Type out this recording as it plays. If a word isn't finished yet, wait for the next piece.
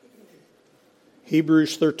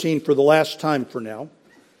Hebrews 13 for the last time for now.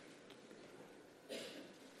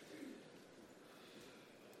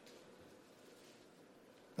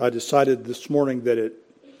 I decided this morning that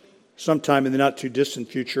sometime in the not too distant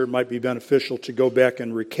future it might be beneficial to go back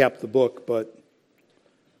and recap the book, but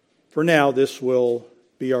for now this will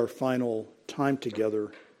be our final time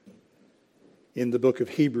together in the book of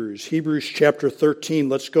Hebrews. Hebrews chapter 13.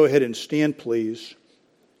 Let's go ahead and stand, please.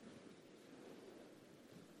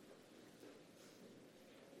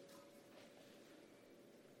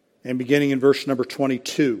 And beginning in verse number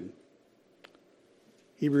 22.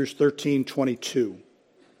 Hebrews 13:22.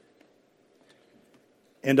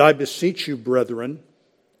 And I beseech you, brethren,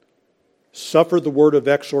 suffer the word of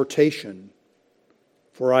exhortation,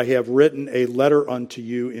 for I have written a letter unto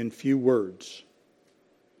you in few words.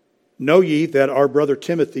 Know ye that our brother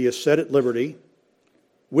Timothy is set at liberty,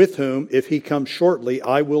 with whom, if he come shortly,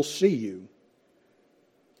 I will see you.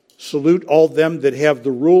 Salute all them that have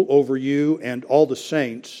the rule over you, and all the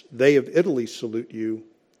saints. They of Italy salute you.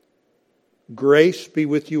 Grace be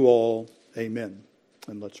with you all. Amen.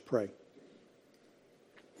 And let's pray.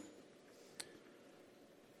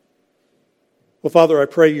 Well, Father, I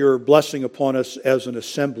pray your blessing upon us as an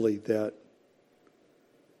assembly, that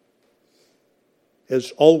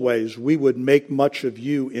as always, we would make much of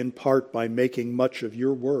you in part by making much of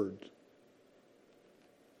your word.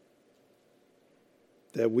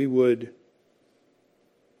 That we would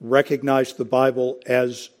recognize the Bible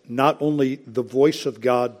as not only the voice of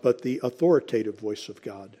God, but the authoritative voice of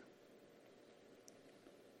God.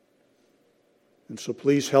 And so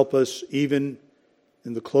please help us even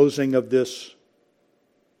in the closing of this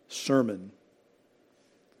sermon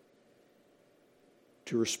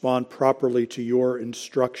to respond properly to your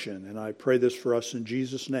instruction. And I pray this for us in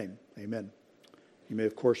Jesus' name. Amen. You may,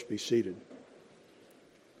 of course, be seated.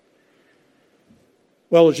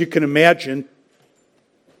 Well, as you can imagine,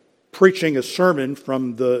 preaching a sermon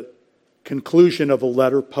from the conclusion of a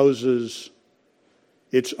letter poses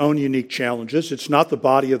its own unique challenges. It's not the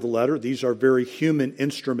body of the letter. These are very human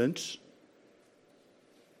instruments.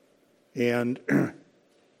 And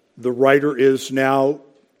the writer is now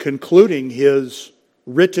concluding his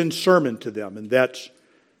written sermon to them. And that's,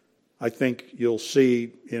 I think you'll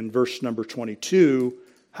see in verse number 22,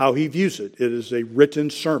 how he views it. It is a written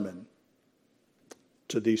sermon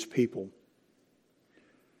to these people.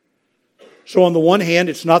 So on the one hand,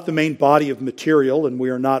 it's not the main body of material, and we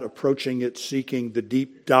are not approaching it seeking the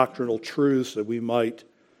deep doctrinal truths that we might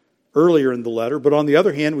earlier in the letter. But on the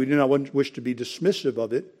other hand, we do not wish to be dismissive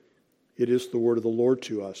of it. It is the word of the Lord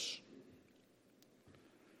to us.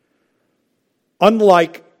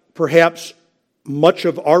 Unlike perhaps much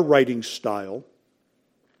of our writing style,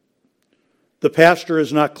 the pastor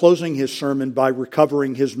is not closing his sermon by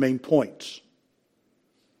recovering his main points.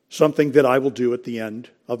 Something that I will do at the end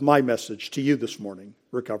of my message to you this morning,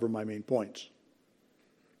 recover my main points.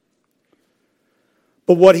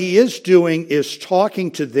 But what he is doing is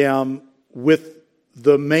talking to them with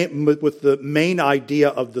the main idea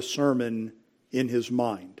of the sermon in his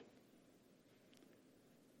mind.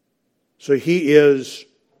 So he is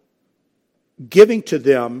giving to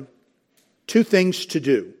them two things to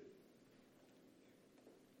do.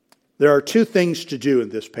 There are two things to do in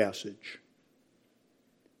this passage.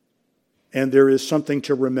 And there is something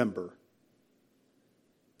to remember.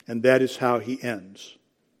 And that is how he ends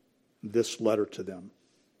this letter to them.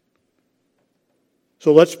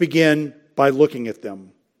 So let's begin by looking at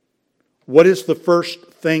them. What is the first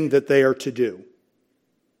thing that they are to do?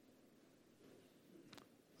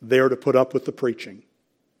 They are to put up with the preaching.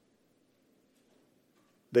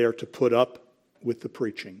 They are to put up with the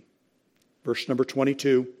preaching. Verse number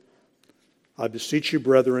 22, I beseech you,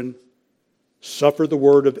 brethren, suffer the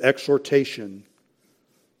word of exhortation,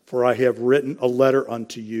 for I have written a letter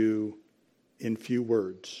unto you in few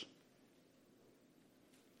words.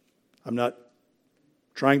 I'm not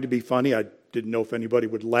trying to be funny. I didn't know if anybody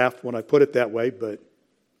would laugh when I put it that way, but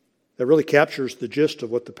that really captures the gist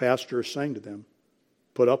of what the pastor is saying to them.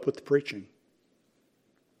 Put up with the preaching.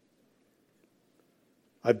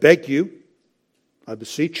 I beg you, I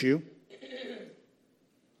beseech you,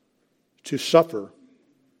 to suffer.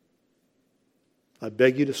 I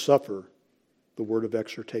beg you to suffer the word of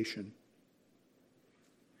exhortation.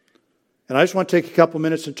 And I just want to take a couple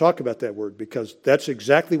minutes and talk about that word, because that's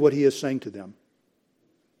exactly what he is saying to them.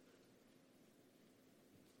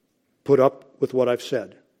 Put up with what I've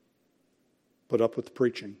said. Put up with the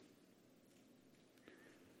preaching.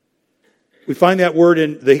 We find that word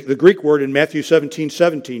in the Greek word in Matthew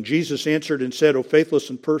 17:17. Jesus answered and said, O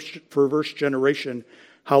faithless and perverse generation,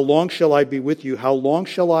 how long shall I be with you? How long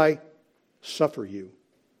shall I suffer you?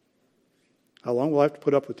 How long will I have to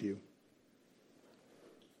put up with you?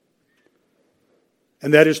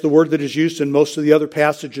 And that is the word that is used in most of the other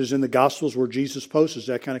passages in the Gospels where Jesus poses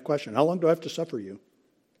that kind of question. How long do I have to suffer you?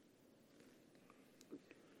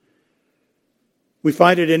 We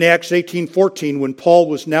find it in Acts 18:14 when Paul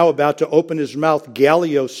was now about to open his mouth.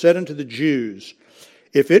 Gallio said unto the Jews,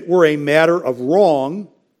 if it were a matter of wrong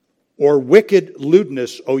or wicked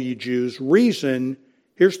lewdness, O ye Jews, reason,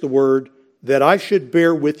 here's the word, that I should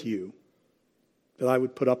bear with you, that I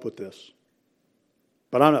would put up with this.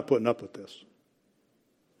 But I'm not putting up with this.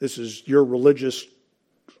 This is your religious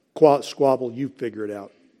squabble. You figure it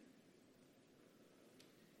out.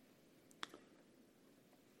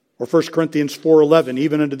 Or 1 Corinthians 4:11,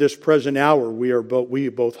 even unto this present hour we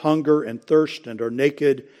both hunger and thirst and are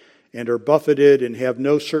naked and are buffeted and have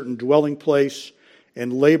no certain dwelling place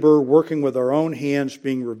and labor, working with our own hands,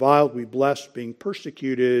 being reviled, we bless, being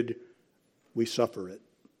persecuted, we suffer it.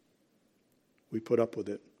 We put up with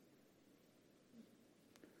it.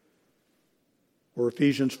 Or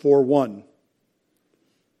Ephesians 4:1,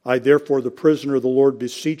 I therefore, the prisoner of the Lord,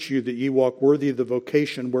 beseech you that ye walk worthy of the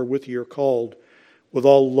vocation wherewith ye are called, with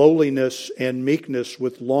all lowliness and meekness,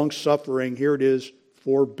 with long-suffering, here it is,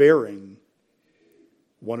 forbearing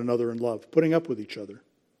one another in love, putting up with each other.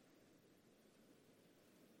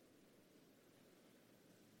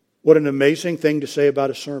 What an amazing thing to say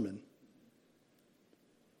about a sermon.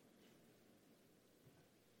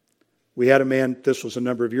 We had a man, this was a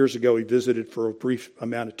number of years ago, he visited for a brief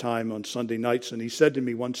amount of time on Sunday nights, and he said to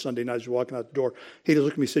me one Sunday night as we were walking out the door, he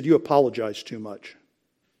looked at me and said, you apologize too much.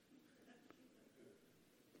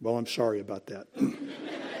 Well, I'm sorry about that.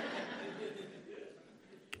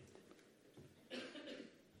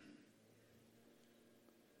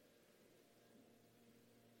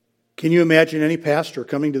 Can you imagine any pastor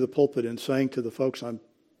coming to the pulpit and saying to the folks,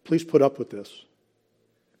 please put up with this?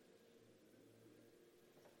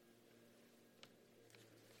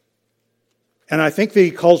 And I think that he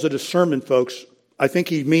calls it a sermon, folks. I think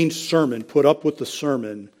he means sermon, put up with the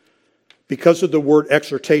sermon, because of the word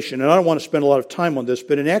exhortation. And I don't want to spend a lot of time on this,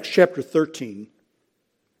 but in Acts chapter 13,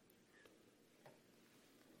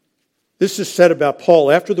 this is said about Paul.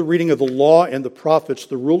 After the reading of the law and the prophets,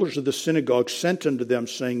 the rulers of the synagogue sent unto them,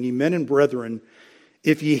 saying, Ye men and brethren,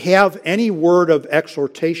 if ye have any word of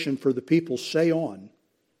exhortation for the people, say on.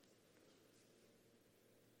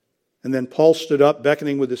 And then Paul stood up,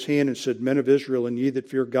 beckoning with his hand, and said, Men of Israel, and ye that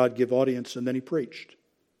fear God, give audience. And then he preached.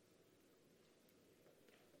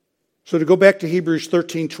 So to go back to Hebrews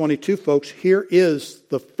 13:22, folks, here is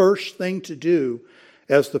the first thing to do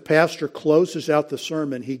as the pastor closes out the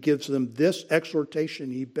sermon. He gives them this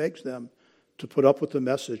exhortation. He begs them to put up with the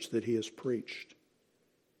message that he has preached.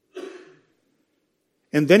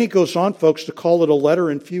 And then he goes on, folks, to call it a letter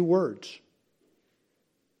in few words.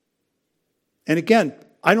 And again,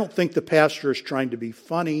 I don't think the pastor is trying to be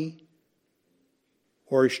funny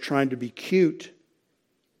or he's trying to be cute.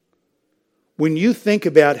 When you think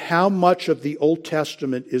about how much of the Old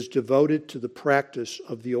Testament is devoted to the practice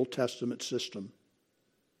of the Old Testament system,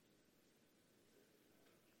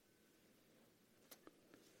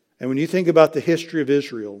 and when you think about the history of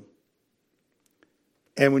Israel,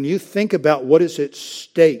 and when you think about what is at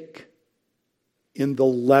stake in the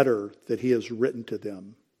letter that he has written to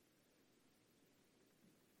them,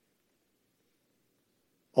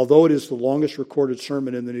 although it is the longest recorded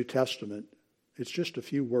sermon in the New Testament, it's just a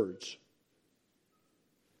few words.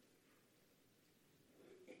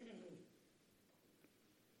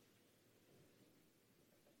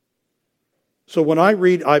 So when I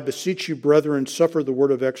read, I beseech you, brethren, suffer the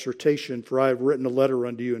word of exhortation, for I have written a letter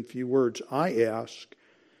unto you in few words, I ask,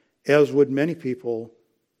 as would many people,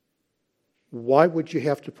 why would you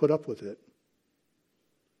have to put up with it?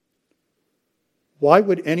 Why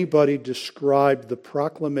would anybody describe the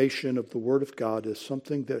proclamation of the Word of God as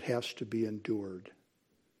something that has to be endured?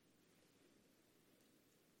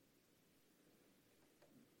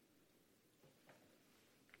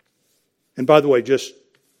 And by the way, just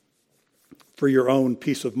for your own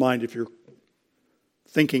peace of mind, if you're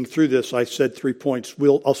thinking through this, I said 3 points.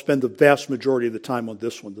 I'll spend the vast majority of the time on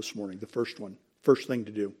this one this morning, the first one. First thing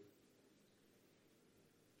to do.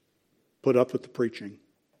 Put up with the preaching.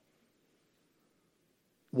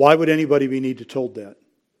 Why would anybody need to told that?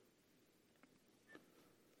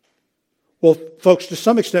 Well, folks, to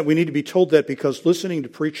some extent we need to be told that because listening to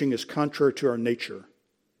preaching is contrary to our nature.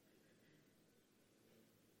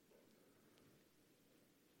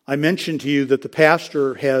 I mentioned to you that the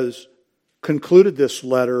pastor has concluded this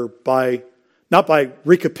letter not by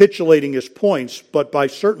recapitulating his points, but by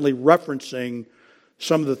certainly referencing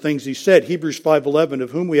some of the things he said. Hebrews 5:11, of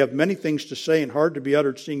whom we have many things to say and hard to be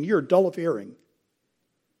uttered, seeing you are dull of hearing.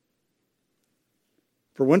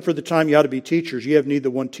 For when for the time you ought to be teachers, ye have need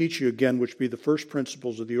that one teach you again, which be the first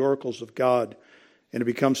principles of the oracles of God, and to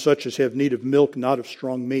become such as have need of milk, not of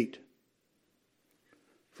strong meat.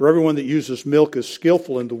 For everyone that uses milk is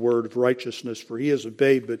skillful in the word of righteousness, for he is a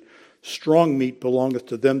babe, but strong meat belongeth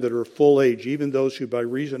to them that are of full age, even those who by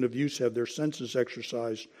reason of use have their senses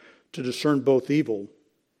exercised to discern both evil.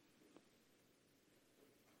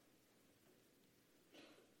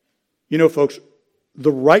 You know, folks,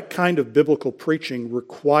 the right kind of biblical preaching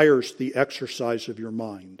requires the exercise of your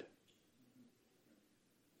mind.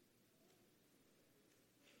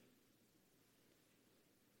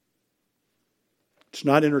 It's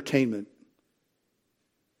not entertainment.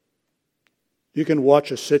 You can watch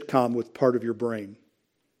a sitcom with part of your brain.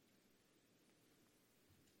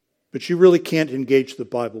 But you really can't engage the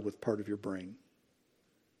Bible with part of your brain.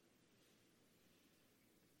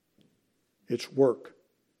 It's work.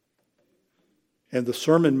 And the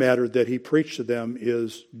sermon matter that he preached to them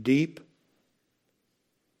is deep,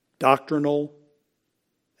 doctrinal,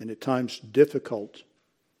 and at times difficult.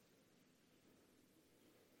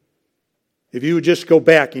 If you would just go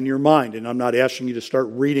back in your mind, and I'm not asking you to start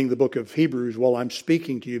reading the book of Hebrews while I'm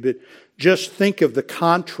speaking to you, but just think of the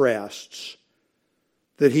contrasts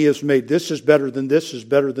that he has made. This is better than this, is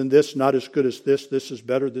better than this, not as good as this is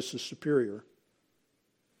better, this is superior.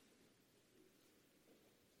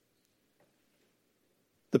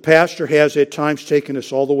 The pastor has at times taken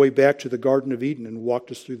us all the way back to the Garden of Eden and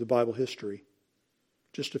walked us through the Bible history.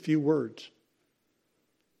 Just a few words.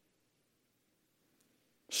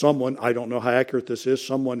 Someone, I don't know how accurate this is,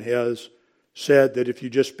 someone has said that if you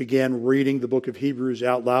just began reading the book of Hebrews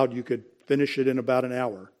out loud, you could finish it in about an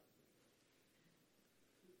hour.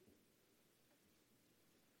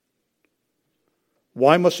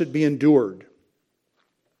 Why must it be endured?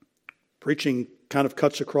 Preaching kind of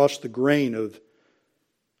cuts across the grain of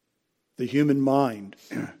the human mind.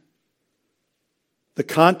 The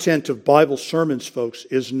content of Bible sermons, folks,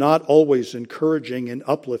 is not always encouraging and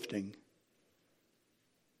uplifting.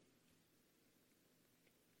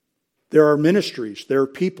 There are ministries, there are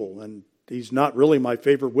people, and he's not really my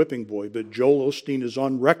favorite whipping boy, but Joel Osteen is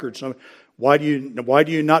on record. So why do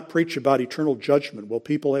you not preach about eternal judgment? Well,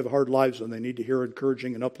 people have hard lives and they need to hear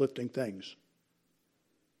encouraging and uplifting things.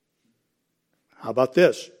 How about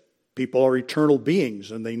this? People are eternal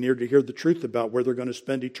beings and they need to hear the truth about where they're going to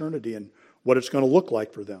spend eternity and what it's going to look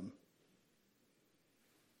like for them.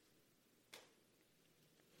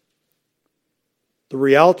 The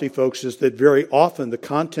reality, folks, is that very often the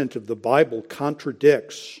content of the Bible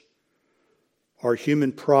contradicts our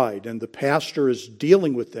human pride, and the pastor is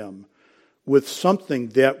dealing with them with something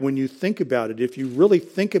that when you think about it, if you really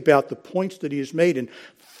think about the points that he has made, and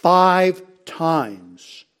 5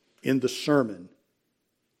 times in the sermon,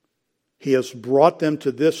 he has brought them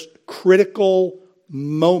to this critical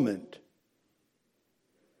moment.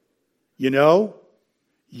 You know,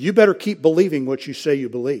 you better keep believing what you say you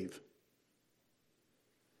believe.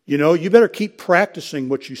 You know, you better keep practicing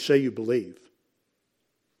what you say you believe.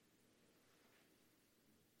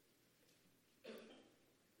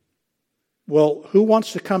 Well, who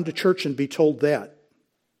wants to come to church and be told that?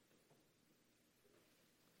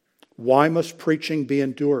 Why must preaching be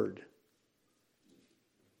endured?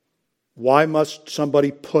 Why must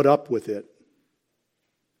somebody put up with it?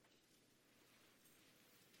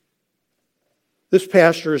 This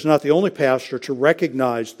pastor is not the only pastor to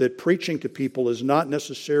recognize that preaching to people is not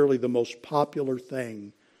necessarily the most popular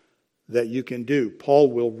thing that you can do.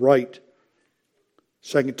 Paul will write,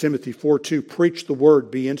 2 Timothy 4:2, preach the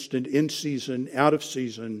word, be instant in season, out of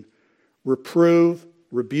season, reprove,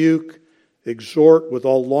 rebuke, exhort with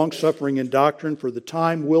all longsuffering and doctrine, for the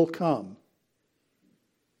time will come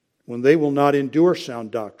when they will not endure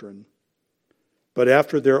sound doctrine, but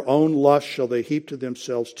after their own lust shall they heap to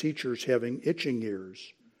themselves teachers having itching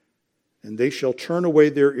ears, and they shall turn away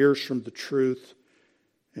their ears from the truth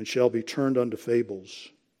and shall be turned unto fables.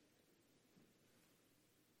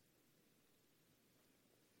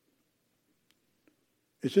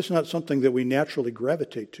 It's just not something that we naturally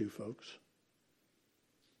gravitate to, folks.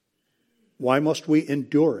 Why must we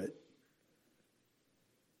endure it?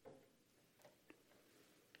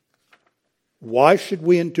 Why should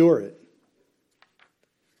we endure it?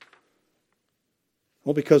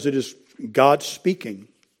 Well, because it is God speaking.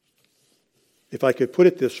 If I could put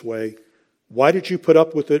it this way, why did you put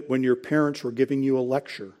up with it when your parents were giving you a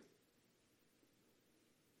lecture?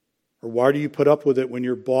 Or why do you put up with it when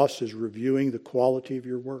your boss is reviewing the quality of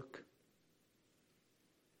your work?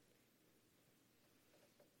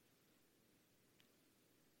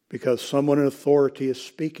 because someone in authority is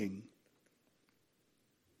speaking.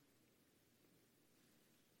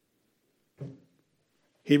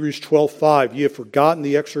 Hebrews 12:5, ye have forgotten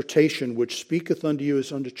the exhortation which speaketh unto you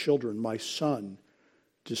as unto children. My son,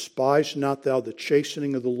 despise not thou the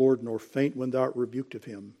chastening of the Lord, nor faint when thou art rebuked of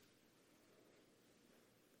him.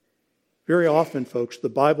 Very often, folks, the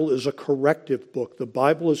Bible is a corrective book. The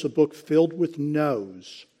Bible is a book filled with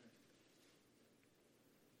no's.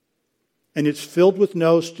 And it's filled with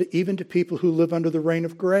no's even to people who live under the reign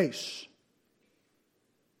of grace.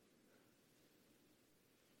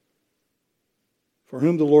 For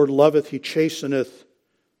whom the Lord loveth, he chasteneth,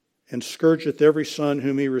 and scourgeth every son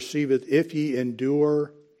whom he receiveth, if ye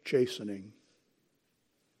endure chastening.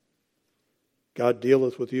 God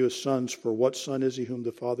dealeth with you as sons, for what son is he whom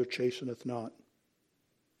the Father chasteneth not?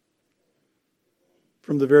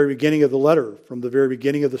 From the very beginning of the letter, from the very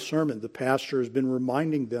beginning of the sermon, the pastor has been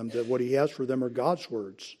reminding them that what he has for them are God's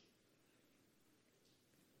words.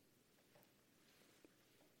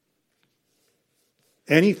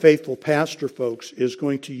 Any faithful pastor, folks, is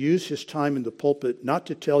going to use his time in the pulpit not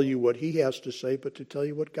to tell you what he has to say, but to tell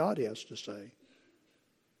you what God has to say.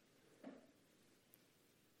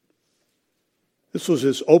 This was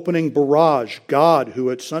his opening barrage. God,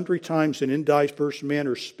 who at sundry times and in diverse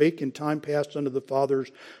manners spake in time past unto the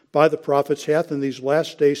fathers by the prophets, hath in these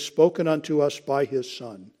last days spoken unto us by his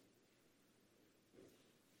Son.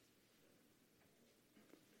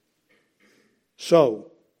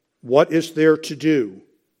 So, what is there to do?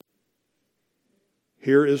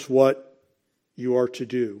 Here is what you are to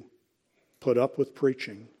do. Put up with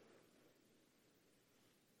preaching.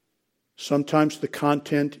 Sometimes the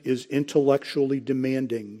content is intellectually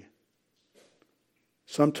demanding.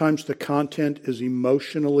 Sometimes the content is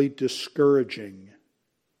emotionally discouraging.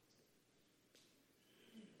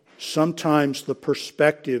 Sometimes the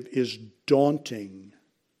perspective is daunting.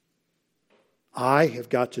 I have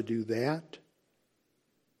got to do that?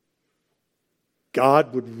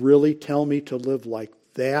 God would really tell me to live like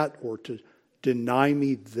that or to deny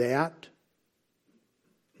me that?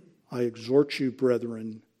 I exhort you,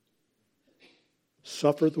 brethren,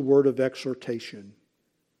 suffer the word of exhortation.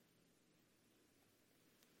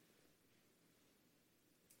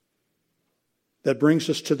 That brings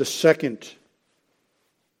us to the second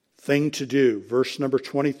thing to do. Verse number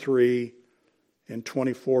 23 and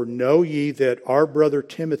 24. Know ye that our brother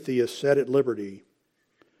Timothy is set at liberty,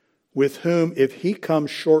 with whom, if he come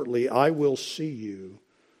shortly, I will see you.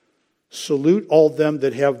 Salute all them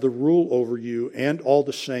that have the rule over you, and all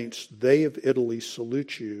the saints. They of Italy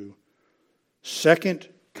salute you. Second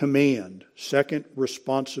command, second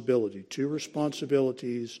responsibility. Two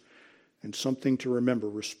responsibilities and something to remember.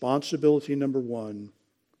 Responsibility number one,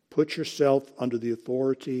 put yourself under the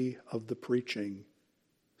authority of the preaching.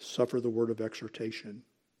 Suffer the word of exhortation.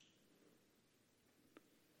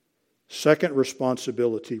 Second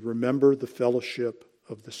responsibility, remember the fellowship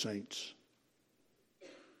of the saints.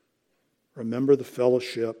 Remember the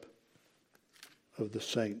fellowship of the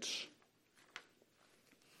saints.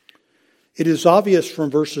 It is obvious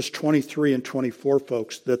from verses 23 and 24,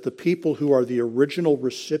 folks, that the people who are the original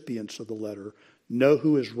recipients of the letter know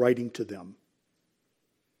who is writing to them.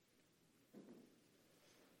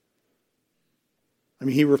 I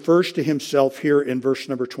mean, he refers to himself here in verse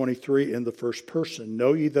number 23 in the first person.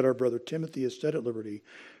 Know ye that our brother Timothy is set at liberty,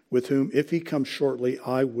 with whom, if he comes shortly,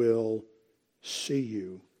 I will see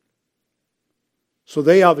you. So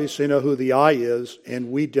they obviously know who the I is,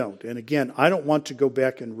 and we don't. And again, I don't want to go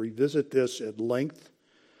back and revisit this at length,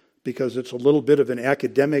 because it's a little bit of an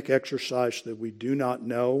academic exercise that we do not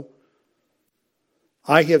know.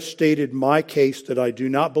 I have stated my case that I do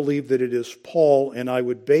not believe that it is Paul, and I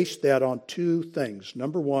would base that on two things.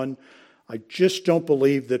 Number one, I just don't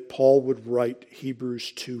believe that Paul would write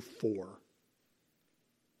Hebrews 2:4.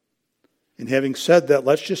 And having said that,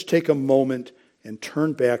 let's just take a moment and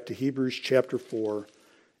turn back to Hebrews chapter 4.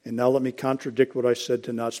 And now let me contradict what I said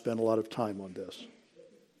to not spend a lot of time on this.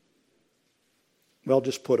 Well,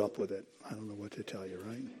 just put up with it. I don't know what to tell you,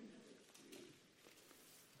 right?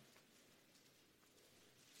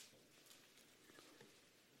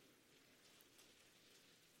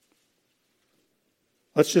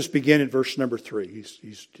 Let's just begin at verse number 3.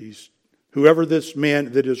 He's whoever this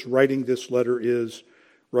man that is writing this letter is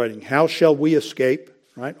writing. How shall we escape?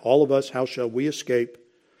 Right? All of us, how shall we escape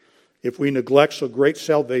if we neglect so great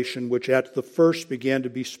salvation, which at the first began to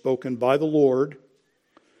be spoken by the Lord?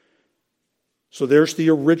 So there's the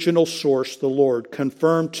original source, the Lord,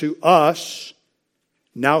 confirmed to us.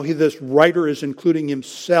 Now this writer is including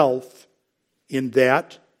himself in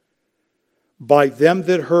that. By them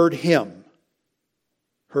that heard him.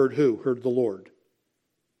 Heard who? Heard the Lord.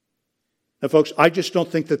 Now, folks, I just don't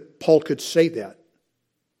think that Paul could say that.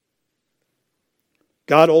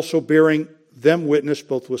 God also bearing them witness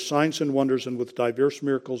both with signs and wonders and with diverse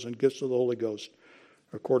miracles and gifts of the Holy Ghost,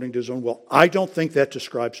 according to his own will. I don't think that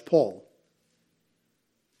describes Paul.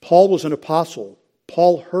 Paul was an apostle.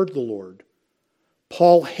 Paul heard the Lord.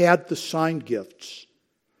 Paul had the sign gifts.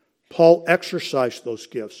 Paul exercised those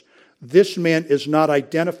gifts. This man is not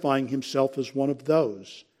identifying himself as one of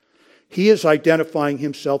those. He is identifying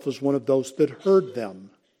himself as one of those that heard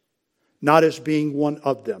them, not as being one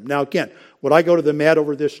of them. Now again, would I go to the mat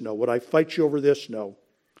over this? No. Would I fight you over this? No.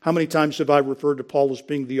 How many times have I referred to Paul as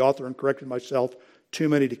being the author and corrected myself? Too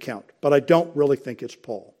many to count. But I don't really think it's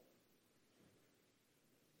Paul.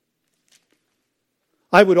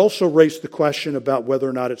 I would also raise the question about whether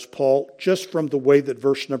or not it's Paul just from the way that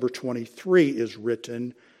verse number 23 is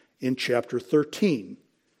written in chapter 13,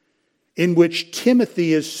 in which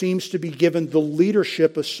Timothy seems to be given the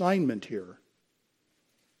leadership assignment here.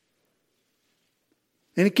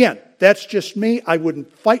 And again, that's just me. I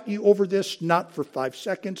wouldn't fight you over this, not for 5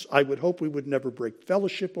 seconds. I would hope we would never break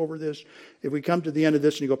fellowship over this. If we come to the end of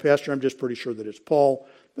this and you go, Pastor, I'm just pretty sure that it's Paul,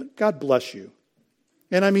 but God bless you.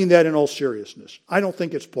 And I mean that in all seriousness. I don't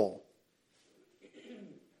think it's Paul.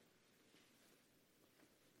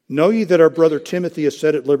 Know ye that our brother Timothy is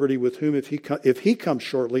set at liberty, with whom if he comes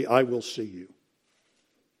shortly, I will see you.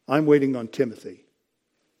 I'm waiting on Timothy.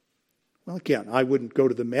 Well, again, I wouldn't go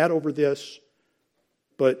to the mat over this,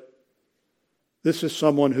 but this is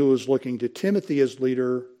someone who is looking to Timothy as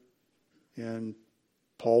leader, and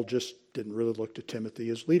Paul just didn't really look to Timothy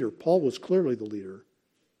as leader. Paul was clearly the leader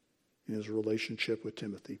in his relationship with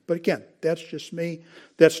Timothy. But again, that's just me.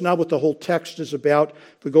 That's not what the whole text is about.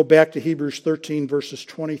 If we go back to Hebrews 13, verses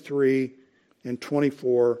 23 and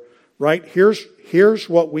 24, right? Here's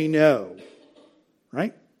what we know,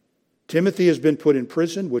 right? Timothy has been put in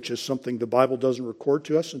prison, which is something the Bible doesn't record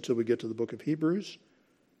to us until we get to the book of Hebrews.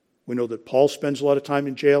 We know that Paul spends a lot of time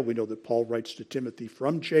in jail. We know that Paul writes to Timothy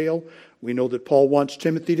from jail. We know that Paul wants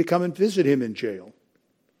Timothy to come and visit him in jail.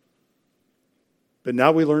 But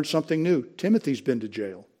now we learn something new. Timothy's been to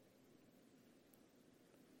jail.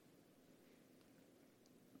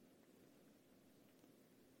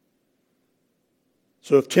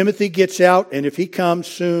 So if Timothy gets out, and if he comes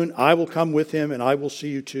soon, I will come with him, and I will see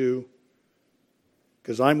you too,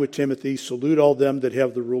 because I'm with Timothy. Salute all them that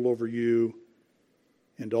have the rule over you,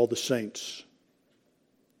 and all the saints.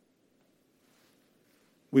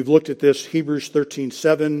 We've looked at this, Hebrews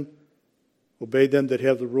 13:7. Obey them that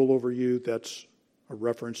have the rule over you. That's a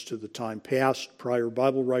reference to the time past, prior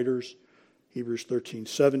Bible writers. Hebrews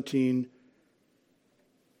 13:17.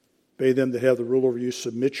 Obey them that have the rule over you.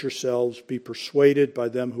 Submit yourselves. Be persuaded by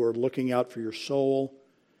them who are looking out for your soul.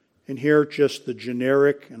 And here, just the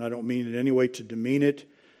generic, and I don't mean in any way to demean it,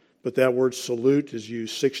 but that word salute is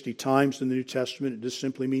used 60 times in the New Testament. It just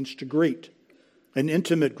simply means to greet. An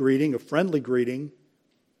intimate greeting, a friendly greeting.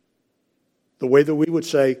 The way that we would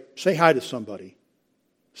say hi to somebody.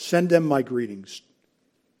 Send them my greetings.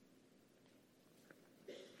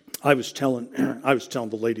 I was telling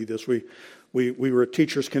the lady this. We were at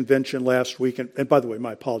Teachers Convention last week, and by the way,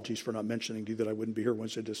 my apologies for not mentioning to you that I wouldn't be here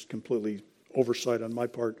Wednesday. Just completely oversight on my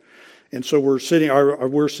part. And so we're sitting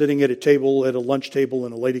at a table, at a lunch table,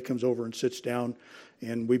 and a lady comes over and sits down,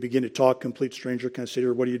 and we begin to talk. Complete stranger, kind of say to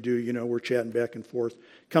her, "What do you do?" You know, we're chatting back and forth.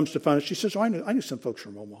 Comes to find out, she says, "Oh, I knew some folks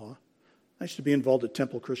from Omaha. I used to be involved at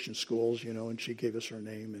Temple Christian Schools, you know," and she gave us her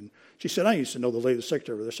name. And she said, "I used to know the lady, the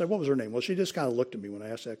secretary over there." I said, "What was her name?" Well, she just kind of looked at me when I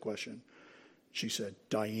asked that question. She said,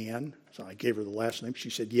 "Diane." So I gave her the last name. She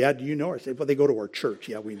said, "Yeah, do you know her?" I said, "Well, they go to our church."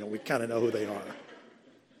 "Yeah, we know. We kind of know who they are."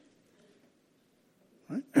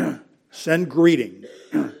 Right? Send greeting.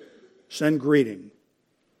 Send greeting.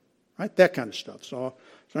 Right? That kind of stuff. So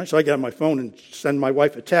I got on my phone and send my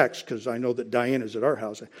wife a text because I know that Diane is at our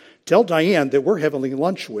house. Tell Diane that we're having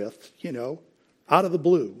lunch with, you know, out of the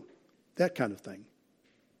blue. That kind of thing.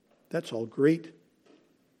 That's all. Greet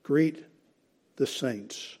the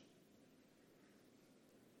saints.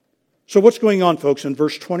 So what's going on, folks, in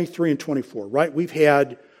verse 23 and 24, right? We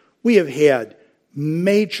have had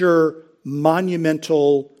major,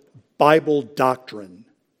 monumental Bible doctrine.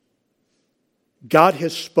 God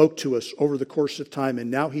has spoke to us over the course of time, and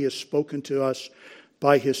now He has spoken to us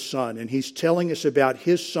by his Son. And he's telling us about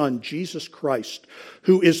his Son, Jesus Christ,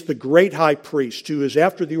 who is the great high priest, who is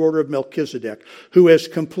after the order of Melchizedek, who has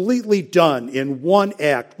completely done in one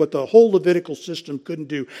act what the whole Levitical system couldn't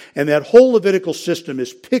do. And that whole Levitical system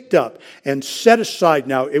is picked up and set aside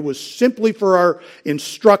now. It was simply for our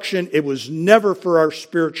instruction. It was never for our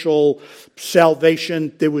spiritual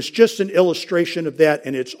salvation. There was just an illustration of that,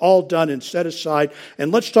 and it's all done and set aside.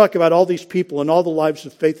 And let's talk about all these people and all the lives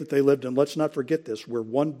of faith that they lived, and let's not forget this. We're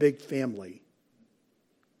one big family.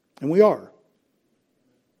 And we are.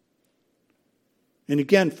 And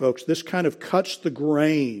again, folks, this kind of cuts the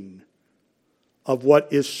grain of what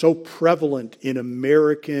is so prevalent in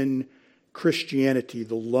American Christianity,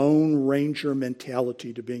 the Lone Ranger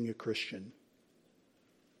mentality to being a Christian.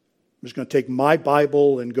 I'm just going to take my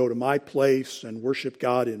Bible and go to my place and worship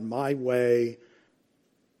God in my way.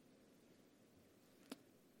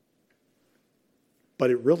 But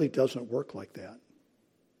it really doesn't work like that.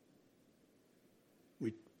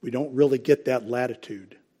 We don't really get that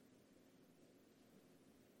latitude.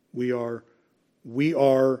 We are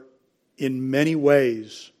in many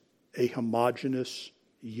ways a homogeneous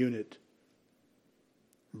unit.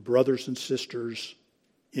 Brothers and sisters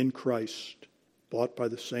in Christ, bought by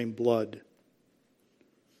the same blood.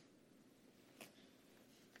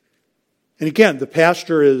 And again, the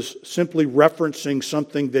pastor is simply referencing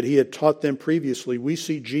something that he had taught them previously. We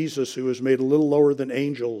see Jesus, who was made a little lower than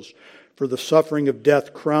angels, for the suffering of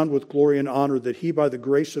death, crowned with glory and honor, that he by the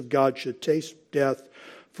grace of God should taste death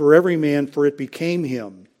for every man, for it became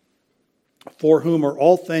him, for whom are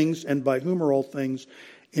all things, and by whom are all things,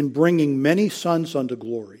 in bringing many sons unto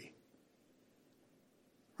glory.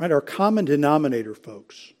 Right? Our common denominator,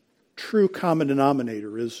 folks, true common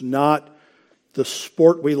denominator, is not the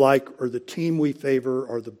sport we like or the team we favor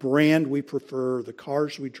or the brand we prefer or the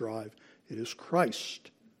cars we drive. It is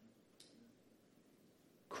Christ.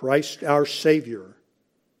 Christ our Savior.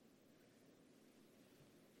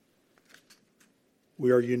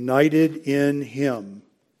 We are united in Him.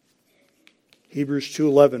 Hebrews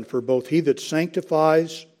 2:11, for both he that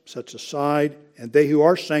sanctifies, sets aside, and they who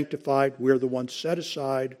are sanctified, we are the ones set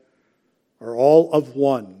aside, are all of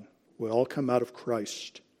one. We all come out of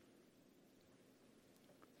Christ.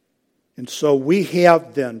 And so we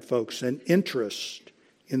have then, folks, an interest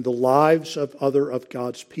in the lives of other of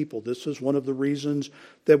God's people. This is one of the reasons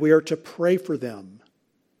that we are to pray for them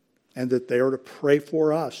and that they are to pray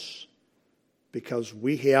for us, because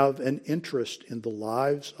we have an interest in the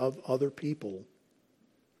lives of other people.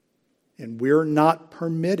 And we're not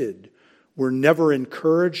permitted, we're never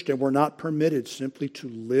encouraged, and we're not permitted simply to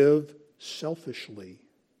live selfishly.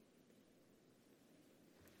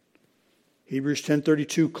 Hebrews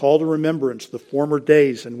 10:32, call to remembrance the former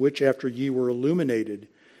days in which after ye were illuminated,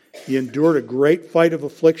 ye endured a great fight of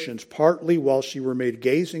afflictions, partly whilst ye were made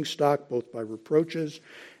gazing stock both by reproaches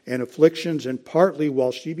and afflictions, and partly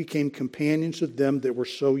whilst ye became companions of them that were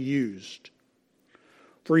so used.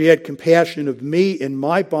 For ye had compassion of me in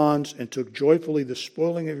my bonds, and took joyfully the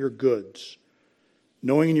spoiling of your goods,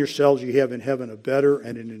 knowing in yourselves ye have in heaven a better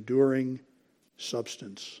and an enduring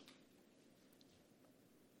substance.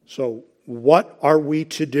 So, what are we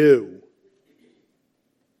to do?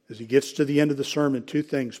 As he gets to the end of the sermon, two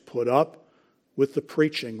things. Put up with the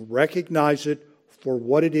preaching. Recognize it for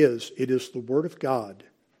what it is. It is the Word of God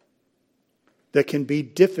that can be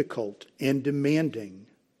difficult and demanding.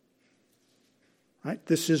 Right?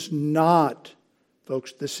 This is not,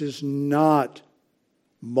 folks, this is not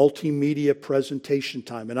multimedia presentation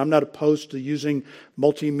time. And I'm not opposed to using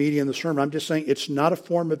multimedia in the sermon. I'm just saying it's not a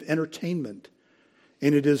form of entertainment.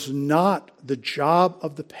 And it is not the job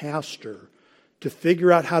of the pastor to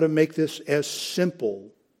figure out how to make this as simple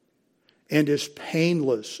and as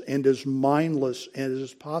painless and as mindless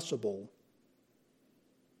as possible.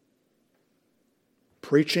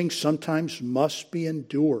 Preaching sometimes must be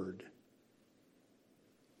endured.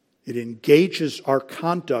 It engages our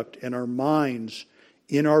conduct and our minds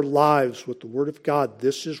in our lives with the Word of God.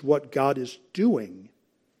 This is what God is doing.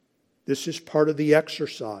 This is part of the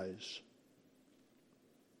exercise.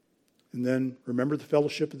 And then remember the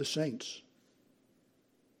fellowship of the saints.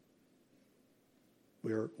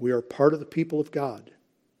 We are part of the people of God.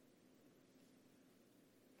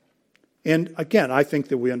 And again, I think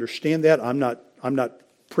that we understand that. I'm not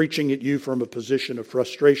preaching at you from a position of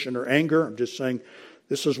frustration or anger. I'm just saying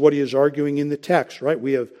this is what he is arguing in the text, right?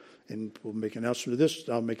 We have, and we'll make an announcement of this.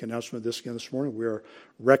 I'll make an announcement of this again this morning. We are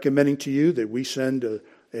recommending to you that we send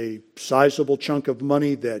a sizable chunk of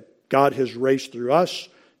money that God has raised through us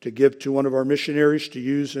to give to one of our missionaries to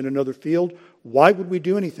use in another field. Why would we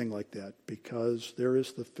do anything like that? Because there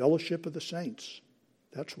is the fellowship of the saints.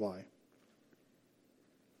 That's why.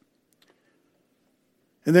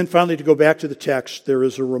 And then finally, to go back to the text, there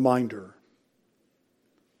is a reminder.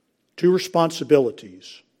 2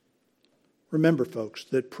 responsibilities. Remember, folks,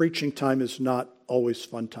 that preaching time is not always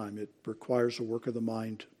fun time. It requires a work of the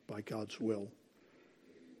mind by God's will.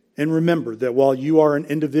 And remember that while you are an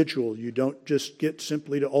individual, you don't just get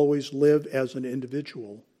simply to always live as an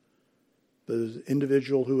individual, but as an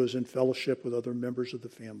individual who is in fellowship with other members of the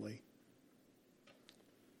family.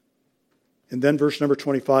 And then verse number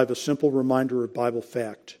 25, a simple reminder of Bible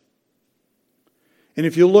fact. And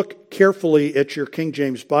if you look carefully at your King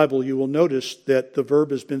James Bible, you will notice that the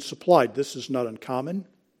verb has been supplied. This is not uncommon,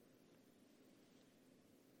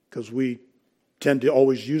 because we tend to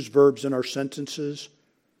always use verbs in our sentences.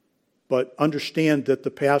 But understand that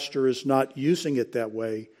the pastor is not using it that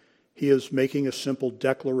way. He is making a simple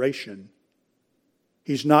declaration.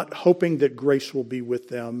 He's not hoping that grace will be with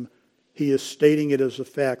them. He is stating it as a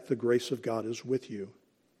fact, the grace of God is with you.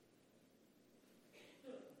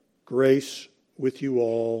 Grace with you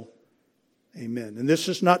all. Amen. And this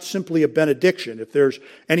is not simply a benediction. If there's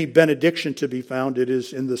any benediction to be found, it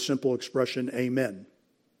is in the simple expression, amen.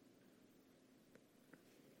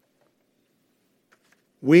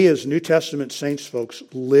 We as New Testament saints, folks,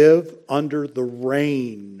 live under the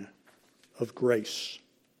reign of grace.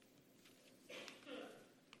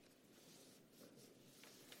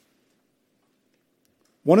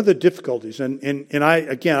 One of the difficulties, and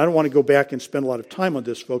I don't want to go back and spend a lot of time on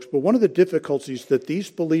this, folks, but one of the difficulties that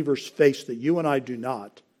these believers face that you and I do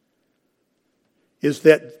not, is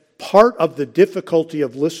that part of the difficulty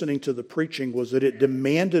of listening to the preaching was that it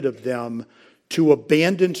demanded of them to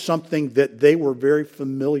abandon something that they were very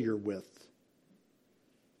familiar with.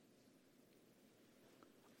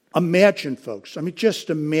 Imagine, folks, just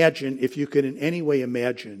imagine, if you could in any way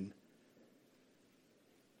imagine,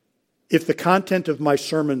 if the content of my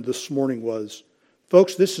sermon this morning was,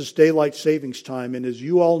 folks, this is daylight savings time, and as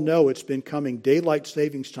you all know, it's been coming. Daylight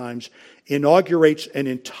savings times inaugurates an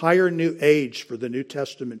entire new age for the New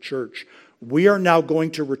Testament church. We are now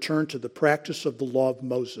going to return to the practice of the law of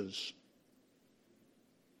Moses.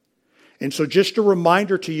 And so just a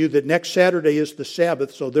reminder to you that next Saturday is the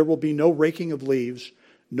Sabbath, so there will be no raking of leaves,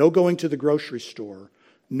 no going to the grocery store,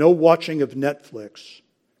 no watching of Netflix.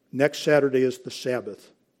 Next Saturday is the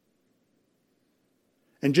Sabbath.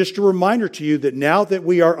 And just a reminder to you that now that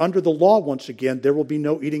we are under the law once again, there will be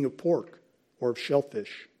no eating of pork or of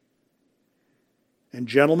shellfish. And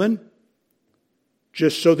gentlemen,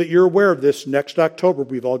 just so that you're aware of this, next October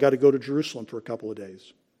we've all got to go to Jerusalem for a couple of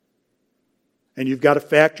days. And you've got to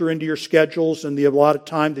factor into your schedules and the allotted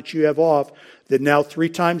time that you have off that now 3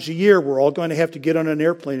 times a year we're all going to have to get on an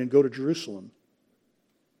airplane and go to Jerusalem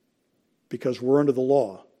because we're under the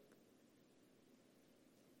law.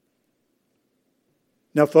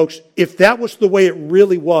 Now, folks, if that was the way it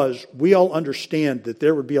really was, we all understand that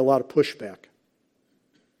there would be a lot of pushback.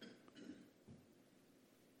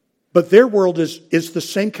 But their world is the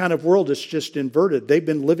same kind of world. It's just inverted. They've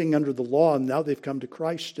been living under the law, and now they've come to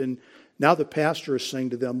Christ. And now the pastor is saying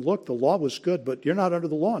to them, look, the law was good, but you're not under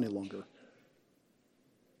the law any longer.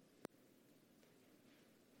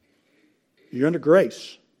 You're under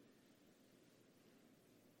grace.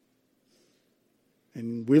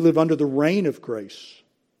 And we live under the reign of grace.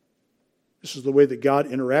 This is the way that God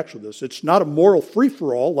interacts with us. It's not a moral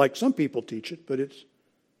free-for-all like some people teach it, but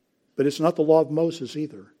it's not the law of Moses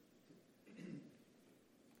either.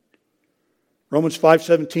 Romans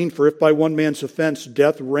 5:17, for if by one man's offense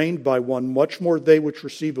death reigned by one, much more they which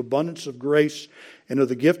receive abundance of grace and of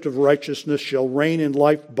the gift of righteousness shall reign in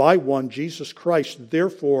life by one, Jesus Christ.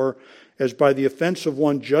 Therefore, as by the offense of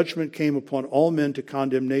one judgment came upon all men to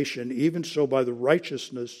condemnation, even so by the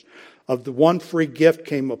righteousness of the one free gift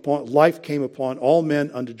life came upon all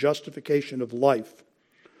men unto justification of life.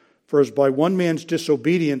 For as by one man's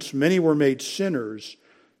disobedience many were made sinners,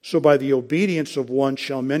 so by the obedience of one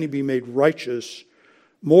shall many be made righteous.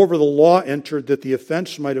 Moreover, the law entered that the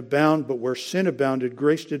offense might abound, but where sin abounded,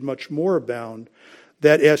 grace did much more abound,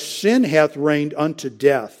 that as sin hath reigned unto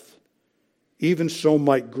death, even so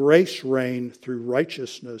might grace reign through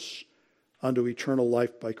righteousness unto eternal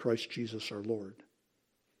life by Christ Jesus our Lord.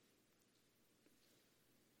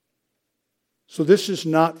 So this is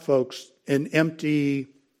not, folks, an empty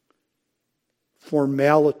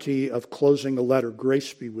formality of closing a letter,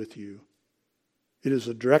 grace be with you. It is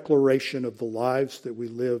a declaration of the lives that we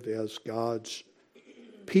live as God's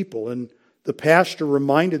people. And the pastor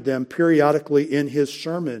reminded them periodically in his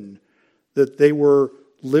sermon that they were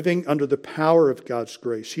living under the power of God's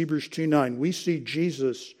grace. Hebrews 2:9, we see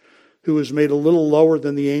Jesus, who was made a little lower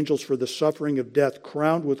than the angels for the suffering of death,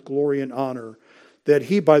 crowned with glory and honor, that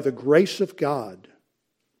he, by the grace of God,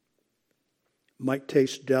 might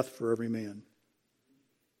taste death for every man.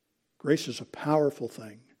 Grace is a powerful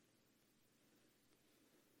thing.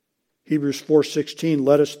 Hebrews 4:16,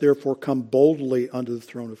 let us therefore come boldly unto the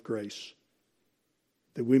throne of grace,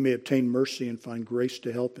 that we may obtain mercy and find grace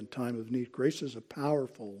to help in time of need. Grace is a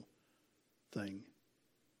powerful thing,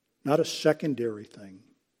 not a secondary thing.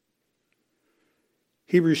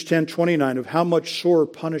 Hebrews 10:29, of how much sore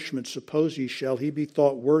punishment suppose ye shall he be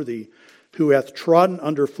thought worthy, who hath trodden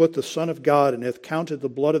under foot the Son of God, and hath counted the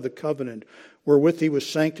blood of the covenant, wherewith he was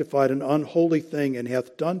sanctified, an unholy thing, and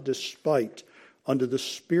hath done despite unto the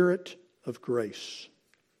Spirit of grace.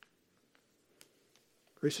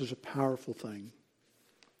 Grace is a powerful thing.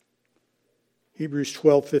 Hebrews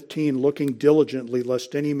 12:15, looking diligently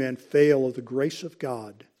lest any man fail of the grace of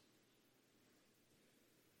God.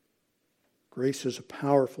 Grace is a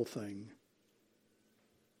powerful thing.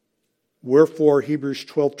 Wherefore, Hebrews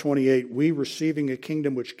 12:28, we receiving a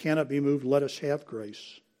kingdom which cannot be moved, let us have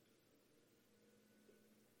grace.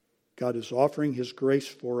 God is offering His grace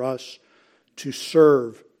for us to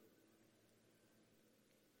serve.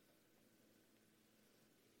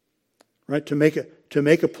 Right? To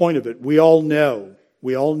make a point of it, we all know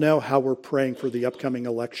how we're praying for the upcoming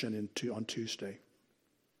election on Tuesday.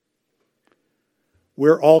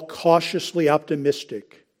 We're all cautiously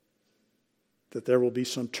optimistic that there will be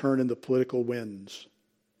some turn in the political winds.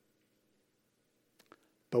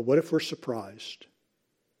 But what if we're surprised?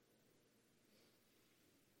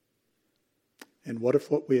 And what if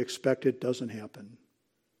what we expected doesn't happen?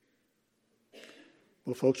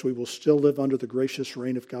 Well, folks, we will still live under the gracious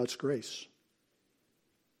reign of God's grace.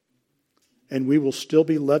 And we will still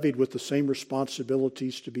be levied with the same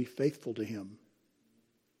responsibilities to be faithful to Him.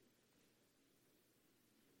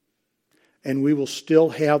 And we will still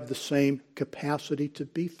have the same capacity to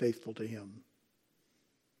be faithful to Him,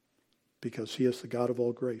 because He is the God of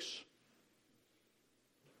all grace.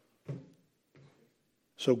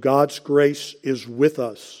 So God's grace is with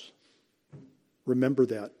us. Remember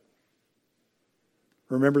that.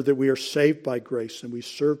 Remember that we are saved by grace, and we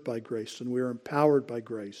serve by grace, and we are empowered by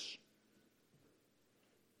grace.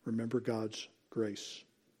 Remember God's grace.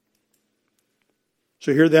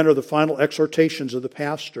 So here then are the final exhortations of the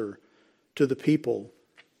pastor to the people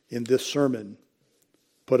in this sermon.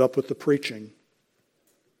 Put up with the preaching.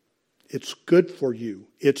 It's good for you.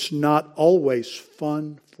 It's not always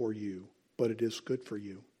fun for you, but it is good for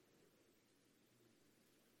you.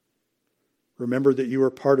 Remember that you are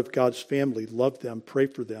part of God's family. Love them, pray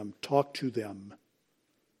for them, talk to them.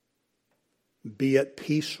 Be at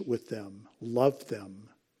peace with them, love them.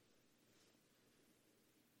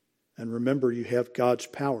 And remember, you have God's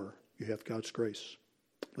power. You have God's grace.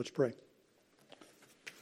 Let's pray.